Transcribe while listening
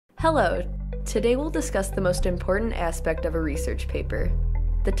Hello! Today we'll discuss the most important aspect of a research paper,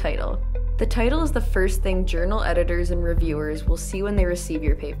 the title. The title is the first thing journal editors and reviewers will see when they receive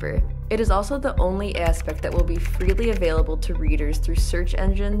your paper. It is also the only aspect that will be freely available to readers through search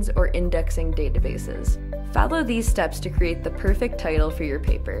engines or indexing databases. Follow these steps to create the perfect title for your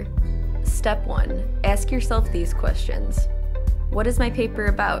paper. Step 1. Ask yourself these questions. What is my paper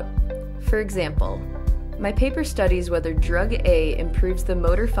about? For example, my paper studies whether drug A improves the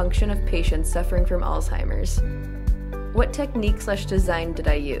motor function of patients suffering from Alzheimer's. What technique/design did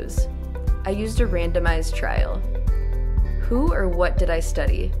I use? I used a randomized trial. Who or what did I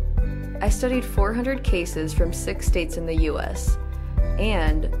study? I studied 400 cases from 6 states in the US.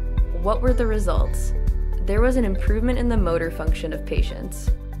 And what were the results? There was an improvement in the motor function of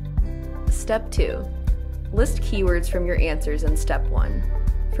patients. Step 2. List keywords from your answers in Step 1.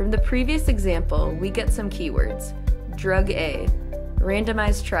 From the previous example, we get some keywords: drug A,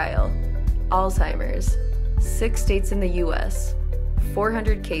 randomized trial, Alzheimer's, 6 states in the US,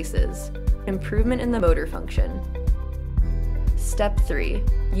 400 cases, improvement in the motor function. Step 3.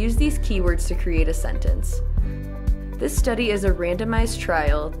 Use these keywords to create a sentence. This study is a randomized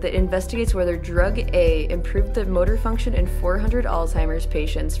trial that investigates whether drug A improved the motor function in 400 Alzheimer's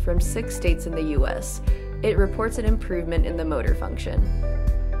patients from 6 states in the US. It reports an improvement in the motor function.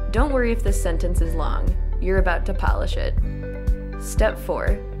 Don't worry if this sentence is long. You're about to polish it. Step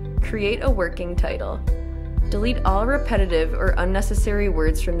 4. Create a working title. Delete all repetitive or unnecessary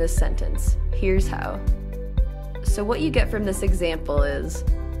words from this sentence. Here's how. So what you get from this example is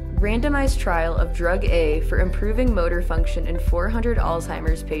randomized trial of drug A for improving motor function in 400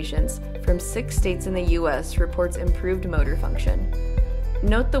 Alzheimer's patients from 6 states in the US reports improved motor function.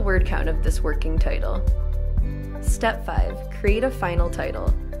 Note the word count of this working title. Step 5. Create a final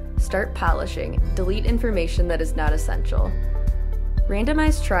title. Start polishing. Delete information that is not essential.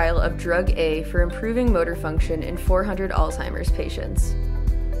 Randomized trial of drug A for improving motor function in 400 Alzheimer's patients.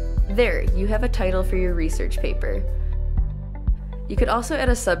 There, you have a title for your research paper. You could also add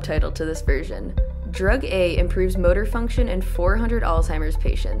a subtitle to this version. Drug A improves motor function in 400 Alzheimer's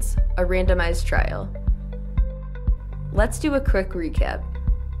patients, a randomized trial. Let's do a quick recap.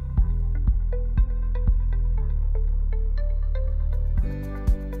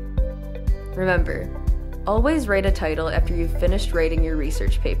 Remember, always write a title after you've finished writing your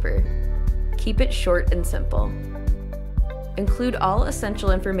research paper. Keep it short and simple. Include all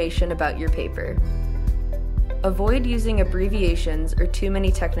essential information about your paper. Avoid using abbreviations or too many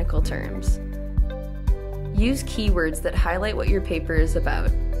technical terms. Use keywords that highlight what your paper is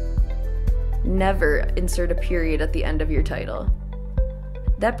about. Never insert a period at the end of your title.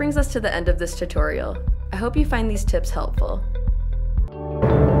 That brings us to the end of this tutorial. I hope you find these tips helpful.